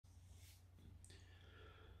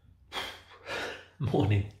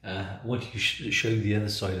Morning. I wanted to show you the other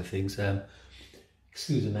side of things.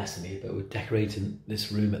 Excuse the mess in here, but we're decorating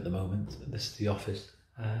this room at the moment. This is the office.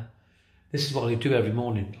 This is what I do every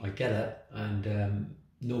morning. I get up and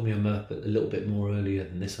normally I'm up a little bit more earlier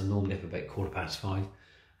than this. I'm normally up about 5:15,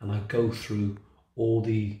 and I go through all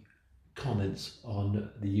the comments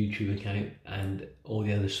on the YouTube account and all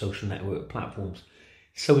the other social network platforms.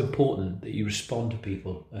 It's so important that you respond to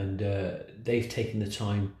people, and they've taken the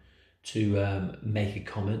time to make a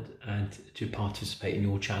comment and to participate in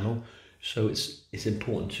your channel, so it's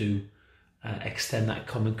important to extend that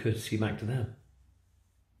common courtesy back to them.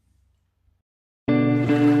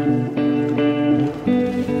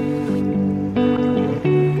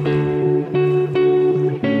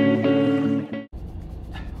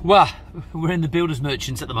 Well, we're in the builders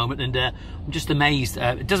merchants at the moment, and I'm just amazed.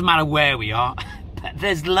 It doesn't matter where we are, but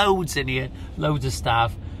there's loads in here, loads of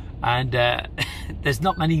staff, and there's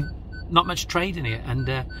not much trade in here, and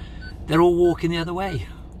they're all walking the other way.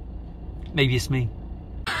 Maybe it's me.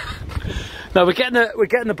 No, we're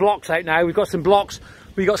getting the blocks out now. We've got some blocks,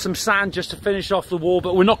 we've got some sand just to finish off the wall,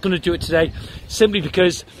 but we're not going to do it today, simply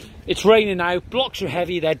because it's raining now. Blocks are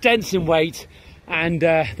heavy, they're dense in weight, and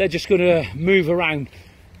they're just going to move around.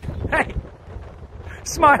 Hey,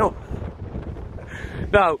 smile.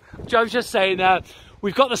 No, I was just saying,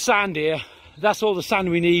 we've got the sand here. That's all the sand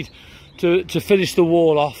we need to finish the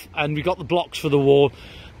wall off, and we got the blocks for the wall,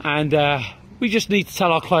 and we just need to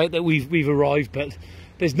tell our client that we've arrived, but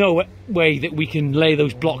there's no way that we can lay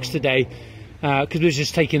those blocks today because we're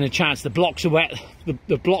just taking a chance. The blocks are wet,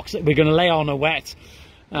 the blocks that we're going to lay on are wet,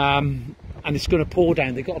 and it's going to pour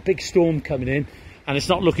down. They've got a big storm coming in, and it's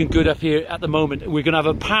not looking good up here at the moment. We're going to have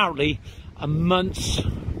apparently a month's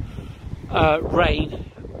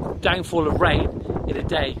downfall of rain in a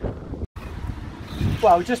day.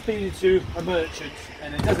 Well, we've just been into a merchant,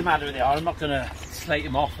 and it doesn't matter who they are. I'm not going to slate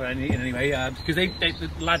them off or anything anyway, because the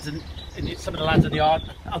lads some of the lads in the yard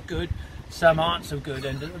are good, some aren't so good.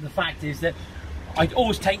 And the fact is that I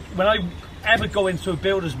always take, when I ever go into a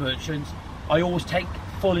builder's merchant, I always take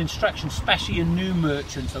full instructions, especially in new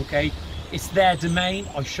merchants. Okay, it's their domain.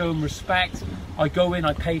 I show them respect. I go in,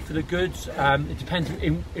 I pay for the goods. It depends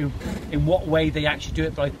in what way they actually do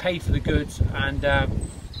it, but I pay for the goods, and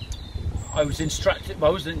I was instructed.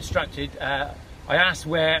 Well, I wasn't instructed. I asked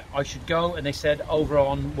where I should go, and they said over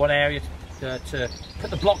on what area to put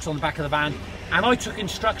the blocks on the back of the van. And I took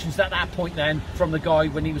instructions at that point then from the guy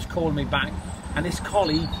when he was calling me back. And this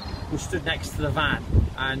colleague was stood next to the van,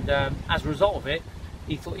 and as a result of it,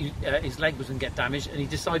 he thought his leg was going to get damaged, and he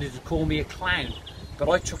decided to call me a clown. But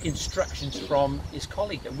I took instructions from his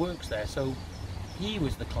colleague that works there, so he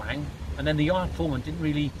was the clown. And then the yard foreman didn't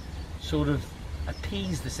really sort of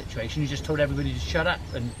appease the situation. He just told everybody to shut up.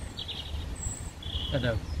 And I don't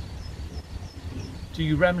know, do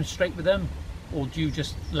you remonstrate with them, or do you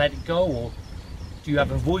just let it go, or do you have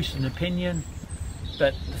a voice and opinion?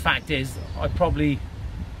 But the fact is,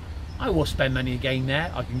 I will spend money again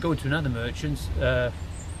there. I can go to another merchant's, but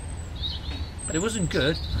it wasn't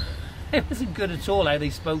good. It wasn't good at all how they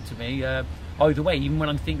spoke to me, either way, even when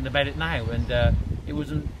I'm thinking about it now, and it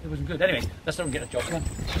wasn't good. Anyway, let's not get a job done.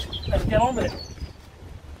 Let's get on with it.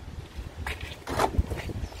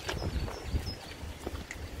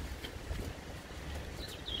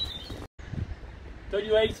 Don't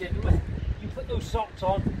you hate it? You put those socks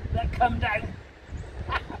on that come down.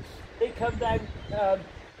 They come down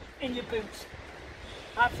in your boots.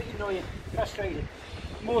 Absolutely annoying, frustrating.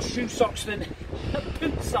 More shoe socks than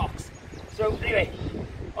boot socks. So anyway,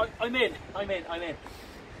 I'm in.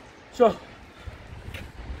 So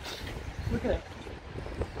look at it.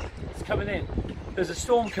 It's coming in. There's a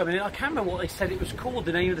storm coming in. I can't remember what they said it was called,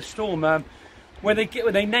 the name of the storm. When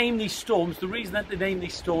they name these storms, the reason that they name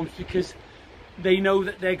these storms is because they know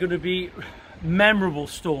that they're going to be memorable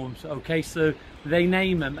storms. Okay, so they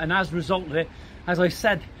name them, and as a result of it, as I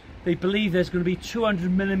said, they believe there's going to be 200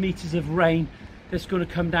 millimeters of rain that's going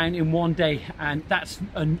to come down in one day, and that's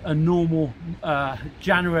a normal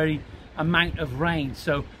January amount of rain.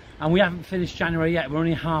 So, and we haven't finished January yet, we're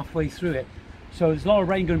only halfway through it. So there's a lot of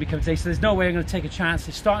rain going to be coming today, so there's no way I'm going to take a chance.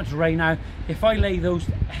 It's starting to rain now. If I lay those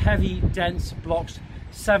heavy, dense blocks,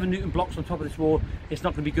 7 Newton blocks on top of this wall, it's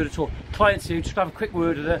not going to be good at all. Client's here, just have a quick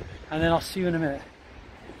word with her, and then I'll see you in a minute.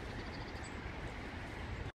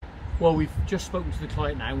 Well, we've just spoken to the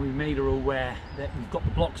client now, and we've made her aware that we've got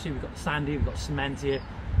the blocks here, we've got the sand here, we've got cement here,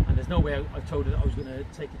 and there's no way I told her that I was going to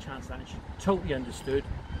take a chance at that, and she totally understood.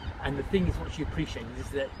 And the thing is, what she appreciated is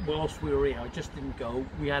that whilst we were here, I just didn't go.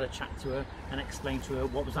 We had a chat to her and explained to her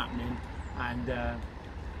what was happening, and yeah,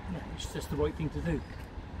 it's just the right thing to do.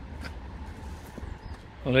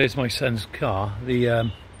 Well, there's my son's car.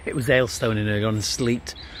 It was hailstone in earlier on,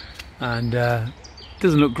 sleet, and it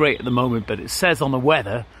doesn't look great at the moment, but it says on the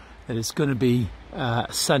weather that it's going to be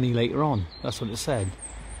sunny later on. That's what it said.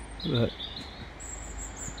 But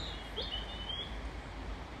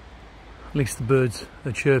at least the birds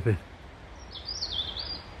are chirping.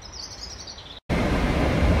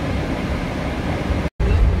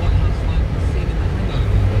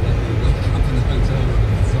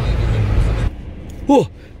 Oh,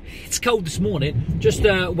 it's cold this morning. Just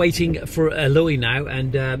waiting for a Louis now,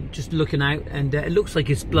 and just looking out, and it looks like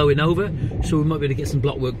it's blowing over, so we might be able to get some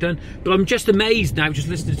block work done. But I'm just amazed now, just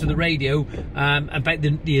listening to the radio about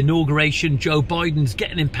the inauguration. Joe Biden's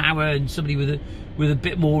getting in power, and somebody with a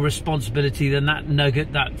bit more responsibility than that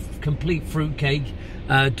nugget, that complete fruitcake,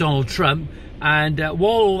 Donald Trump. And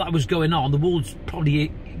while all that was going on, the world's probably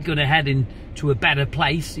going to head into a better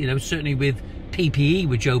place. You know, certainly with PPE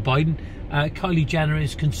with Joe Biden. Kylie Jenner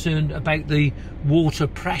is concerned about the water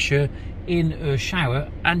pressure in her shower,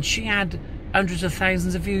 and she had hundreds of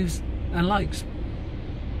thousands of views and likes.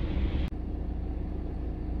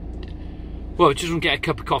 Well, we just want to get a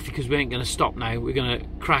cup of coffee because we ain't going to stop now. We're going to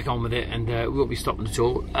crack on with it, and we won't be stopping at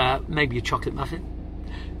all. Maybe a chocolate muffin.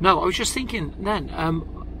 No, I was just thinking then,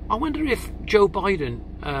 I wonder if Joe Biden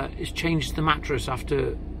has changed the mattress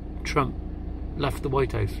after Trump left the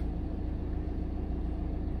White House.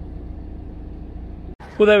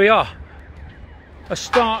 Well, there we are. A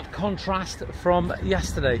stark contrast from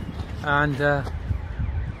yesterday, and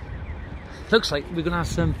looks like we're going to have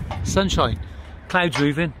some sunshine. Clouds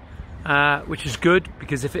moving, which is good,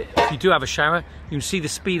 because if you do have a shower, you can see the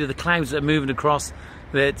speed of the clouds that are moving across,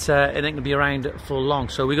 that it ain't going to be around for long.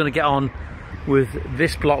 So we're going to get on with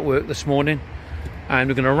this block work this morning, and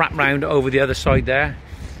we're going to wrap round over the other side there,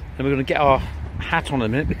 and we're going to get our hat on in a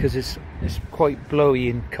minute because it's quite blowy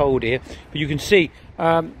and cold here. But you can see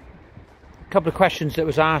a couple of questions that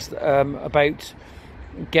was asked about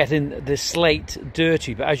getting the slate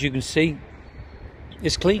dirty, but as you can see,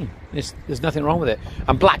 it's clean. There's nothing wrong with it.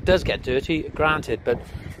 And black does get dirty, granted, but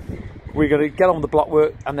we're going to get on with the block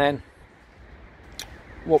work, and then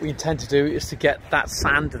what we intend to do is to get that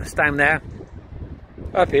sand that's down there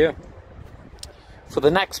up here for the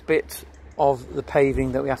next bit of the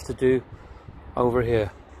paving that we have to do over here.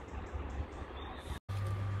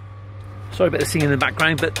 Sorry about the singing in the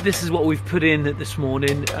background, but this is what we've put in this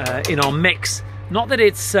morning in our mix. Not that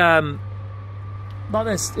it's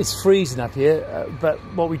it's freezing up here, but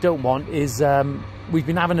what we don't want is we've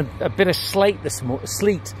been having a bit of sleet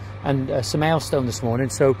and some hailstone this morning.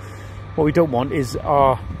 So what we don't want is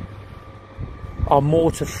our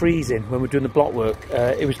mortar freezing when we're doing the block work.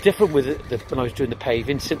 It was different with when I was doing the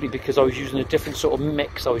paving, simply because I was using a different sort of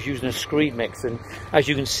mix. I was using a screed mix, and as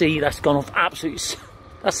you can see, that's gone off absolutely.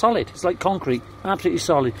 That's solid. It's like concrete, absolutely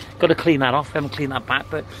solid. Got to clean that off. I haven't cleaned that back,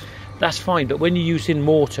 but that's fine. But when you're using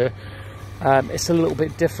mortar, it's a little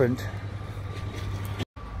bit different.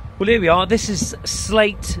 Well, here we are. This is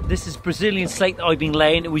slate. This is Brazilian slate that I've been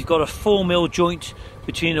laying. We've got a 4mm joint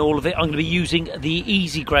between all of it. I'm going to be using the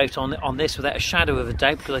easy grout on this without a shadow of a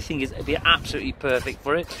doubt, because I think it'd be absolutely perfect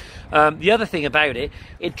for it. The other thing about it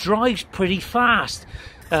dries pretty fast.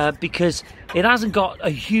 Because it hasn't got a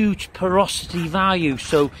huge porosity value,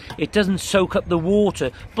 so it doesn't soak up the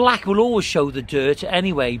water. Black will always show the dirt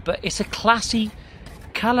anyway, but it's a classy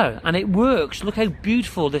colour and it works. Look how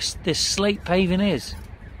beautiful this slate paving is.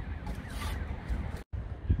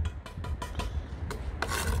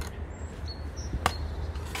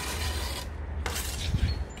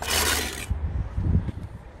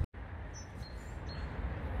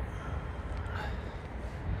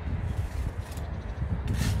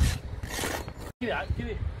 Give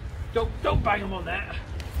me, don't bang them on that.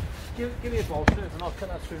 Give me a ball and I'll cut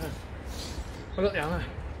that through now. I've got the hammer.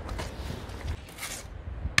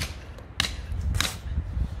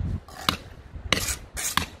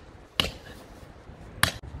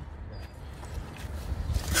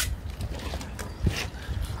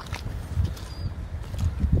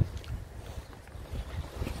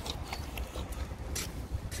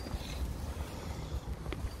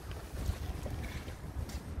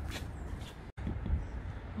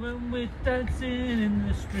 When we're dancing in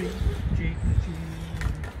the street,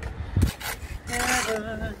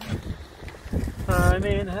 heaven, I'm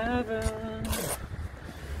in heaven.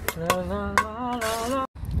 La, la, la, la, la.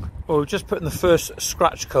 Well, we're just putting the first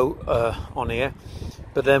scratch coat on here,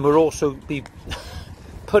 but then we'll also be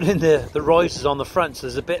putting the risers on the front, so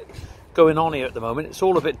there's a bit going on here at the moment. It's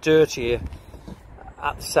all a bit dirty here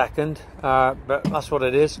at the second, but that's what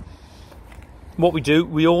it is. What we do,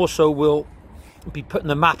 we also will be putting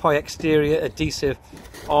the Mapai exterior adhesive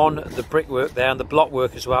on the brickwork there and the block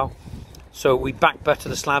work as well. So we back butter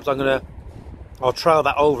the slabs. I'll trail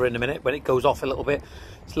that over in a minute when it goes off a little bit.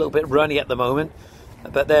 It's a little bit runny at the moment,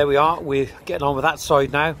 but there we are. We're getting on with that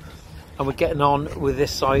side now, and we're getting on with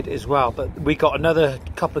this side as well. But we got another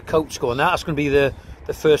couple of coats going. That's going to be the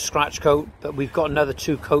first scratch coat, but we've got another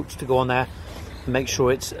 2 coats to go on there and make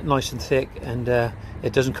sure it's nice and thick and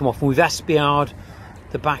it doesn't come off. And we've SBR'd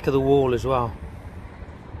the back of the wall as well.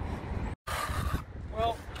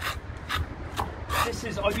 Well,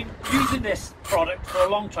 I've been using this product for a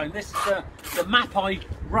long time. This is the Mapai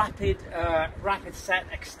Rapid Set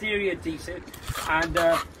Exterior Adhesive, and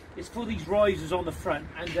it's for these risers on the front,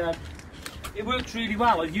 and it works really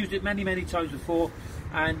well. I've used it many times before,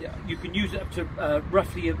 and you can use it up to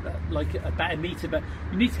roughly like about 1 metre, but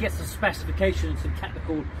you need to get some specifications and some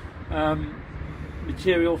technical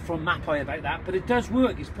material from Mapai about that. But it does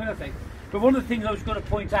work, it's perfect. But one of the things I was going to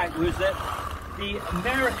point out was that the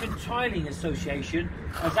American Tiling Association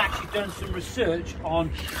has actually done some research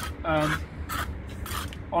on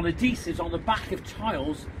adhesives on the back of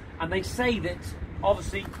tiles, and they say that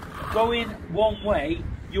obviously going one way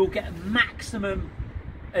you'll get maximum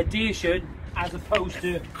adhesion as opposed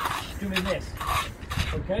to doing this.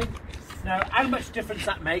 Okay, now how much difference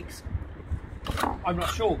that makes I'm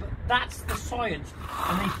not sure, but that's the science,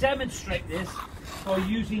 and they demonstrate this by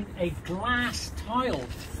using a glass tile,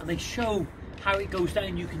 and they show how it goes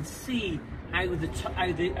down. You can see how the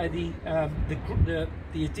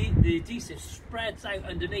adhesive spreads out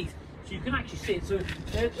underneath, so you can actually see it. So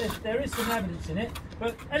there is some evidence in it.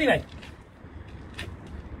 But anyway,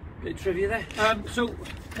 bit of trivia there. So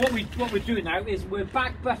what we're doing now is we're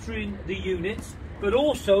back buttering the units, but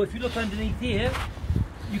also if you look underneath here,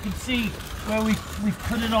 you can see where we've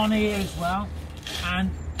put it on here as well, and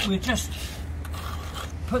we're just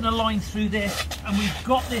putting a line through this, and we've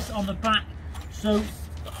got this on the back, so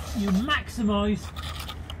you maximise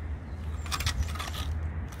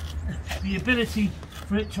the ability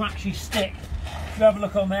for it to actually stick. If you have a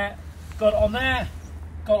look on there, got it on there,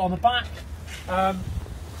 got it on the back.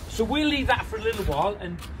 So we'll leave that for a little while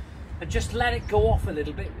and just let it go off a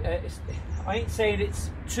little bit. I ain't saying it's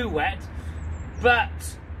too wet, but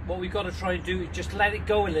what we've got to try and do is just let it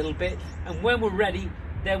go a little bit, and when we're ready,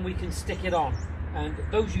 then we can stick it on. And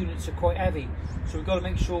those units are quite heavy, so we've got to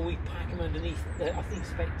make sure we pack them underneath. I think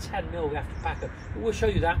it's about 10 mil we have to pack them, but we'll show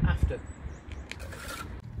you that after.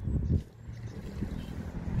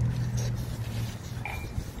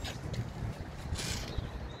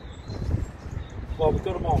 Well, we've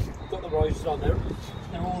got them on, we've got the risers on there,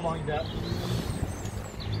 they're all lined up.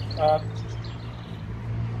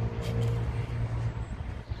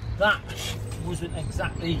 That wasn't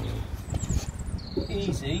exactly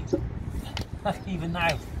easy. Even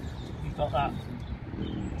now, you've got that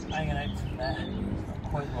hanging out from there. It's not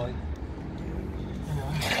quite right.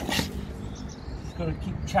 You've got to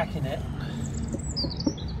keep checking it.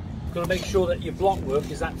 You've got to make sure that your block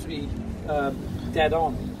work is actually dead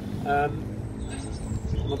on.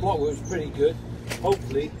 The block work was pretty good.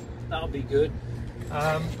 Hopefully, that'll be good.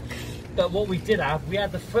 But what we did have, we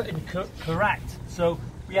had the footing correct. So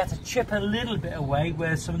we had to chip a little bit away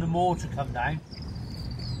where some of the mortar come down.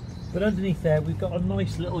 But underneath there, we've got a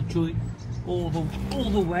nice little joint all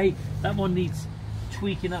the way. That one needs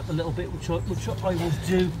tweaking up a little bit, which I will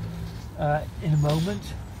do in a moment.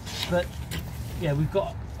 But yeah, we've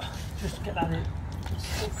got, just get that in. It's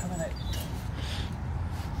still coming out.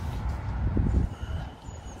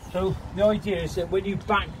 So the idea is that when you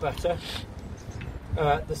back butter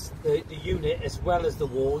the unit as well as the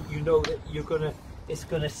wall, you know that it's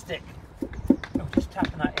gonna stick. I'm just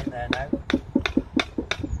tapping that in there now.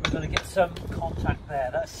 We're going to get some contact there.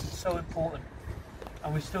 That's so important.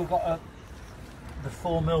 And we've still got the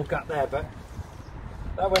 4 mil gap there, but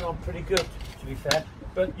that went on pretty good, to be fair.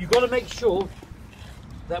 But you've got to make sure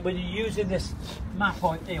that when you're using this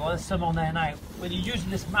Mapai, well, there's some on there now. When you're using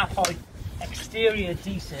this Mapai exterior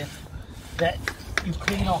adhesive, that you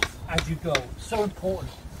clean off as you go. It's so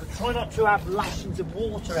important. But try not to have lashings of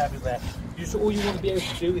water everywhere. All you want to be able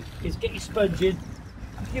to do is get your sponge in,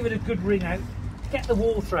 give it a good wring out, get the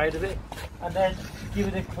water out of it, and then give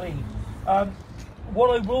it a clean. What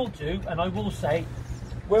I will do, and I will say,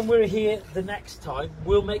 when we're here the next time,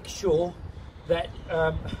 we'll make sure that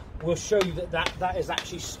we'll show you that is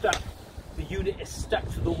actually stuck. The unit is stuck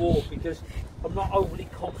to the wall, because I'm not overly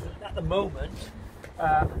confident at the moment,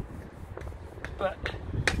 but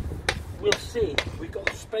we'll see. We've got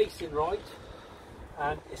the spacing right,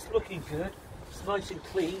 and it's looking good. It's nice and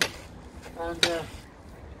clean, and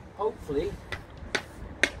hopefully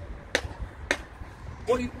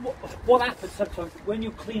what happens sometimes when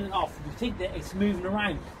you clean it off, you think that it's moving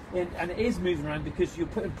around, and it is moving around because you're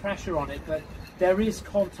putting pressure on it, but there is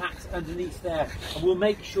contact underneath there, and we'll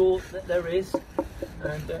make sure that there is,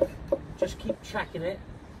 and just keep checking it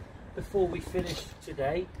before we finish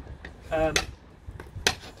today. There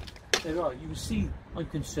are, you can see I'm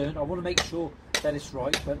concerned. I want to make sure that it's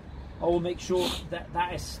right, but I will make sure that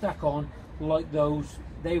that is stuck on like those.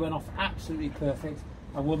 They went off absolutely perfect,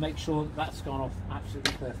 and we'll make sure that that's gone off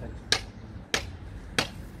absolutely perfect.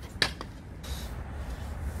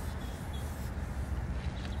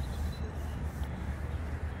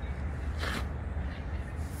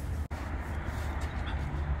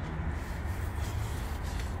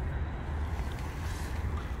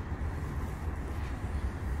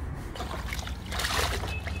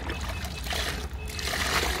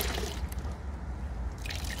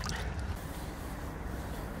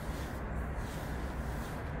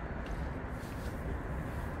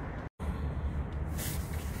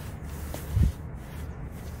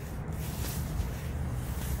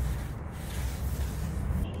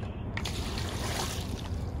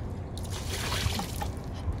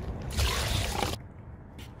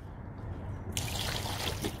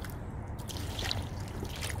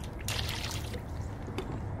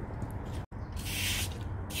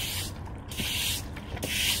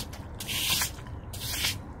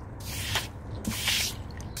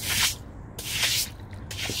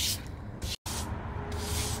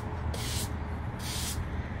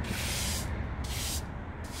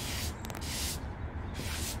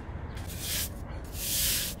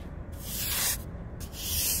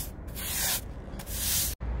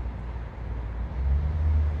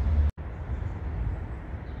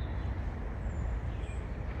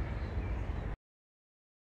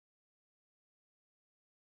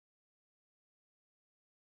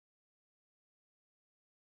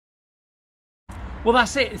 Well,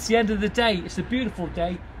 that's it. It's the end of the day. It's a beautiful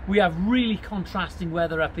day. We have really contrasting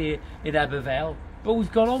weather up here in Ebbw Vale, but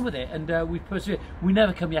we've got on with it, and we've persevered. We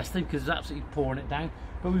never come yesterday because it's absolutely pouring it down,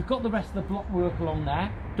 but we've got the rest of the block work along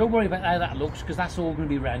there. Don't worry about how that looks, because that's all going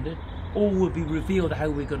to be rendered. All will be revealed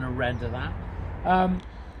how we're going to render that.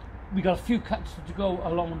 We've got a few cuts to go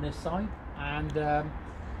along on this side, and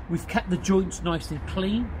we've kept the joints nice and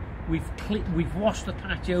clean. We've washed the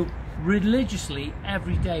patio religiously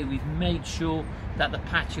every day. We've made sure that the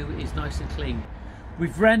patio is nice and clean.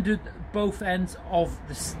 We've rendered both ends of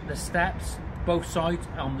the steps, both sides.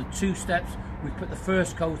 On the 2 steps, we've put the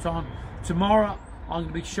first coat on. Tomorrow I'm going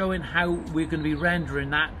to be showing how we're going to be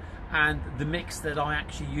rendering that, and the mix that I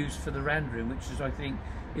actually use for the rendering, which is, I think,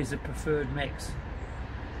 is a preferred mix.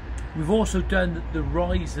 We've also done the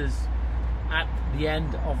risers at the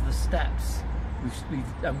end of the steps.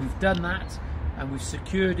 We've done that, and we've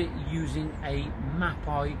secured it using a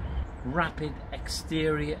Mapai rapid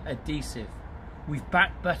exterior adhesive. We've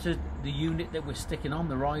back buttered the unit that we're sticking on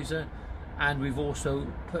the riser, and we've also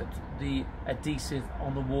put the adhesive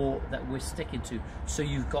on the wall that we're sticking to, so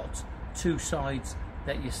you've got 2 sides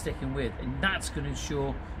that you're sticking with, and that's going to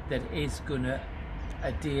ensure that it is going to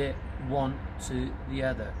adhere one to the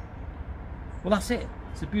other. Well, that's it.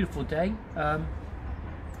 It's a beautiful day.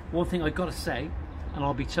 One thing I've got to say, and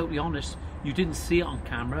I'll be totally honest, you didn't see it on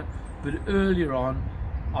camera, but earlier on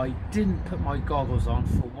I didn't put my goggles on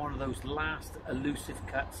for one of those last elusive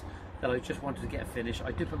cuts that I just wanted to get finished.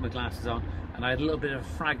 I did put my glasses on, and I had a little bit of a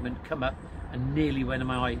fragment come up and nearly went in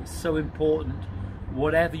my eye. It's so important,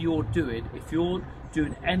 whatever you're doing, if you're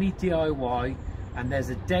doing any DIY and there's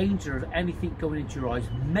a danger of anything going into your eyes,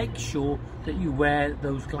 make sure that you wear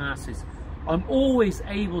those glasses. I'm always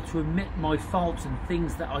able to admit my faults and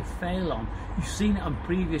things that I fail on. You've seen it on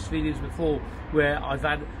previous videos before where I've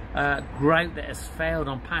had grout that has failed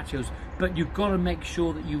on patios, but you've got to make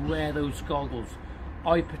sure that you wear those goggles.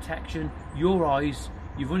 Eye protection, your eyes,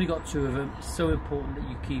 you've only got 2 of them. It's so important that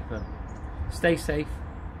you keep them. Stay safe.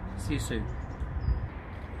 See you soon.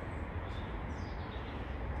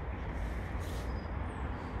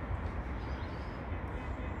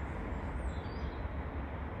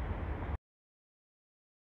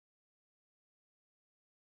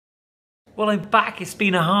 Well, I'm back. It's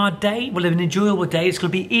been a hard day. Well, an enjoyable day. It's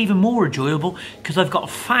going to be even more enjoyable because I've got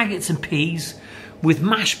faggots and peas with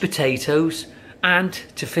mashed potatoes, and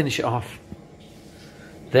to finish it off,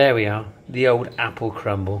 there we are, the old apple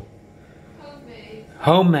crumble. Homemade.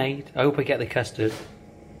 Homemade. I hope I get the custard.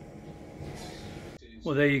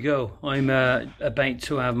 Well, there you go. I'm about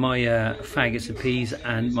to have my faggots and peas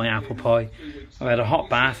and my apple pie. I've had a hot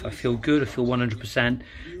bath. I feel good. I feel 100%.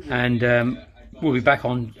 And we'll be back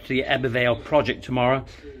on the Ebbw Vale project tomorrow.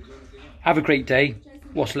 Have a great day.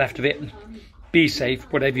 What's left of it. be safe,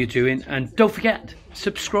 whatever you're doing, and don't forget,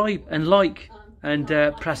 subscribe and like, and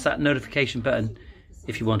press that notification button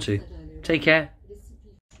if you want to. Take care.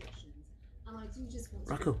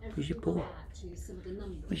 Rocco, where's your ball?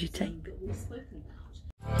 Where's your tape?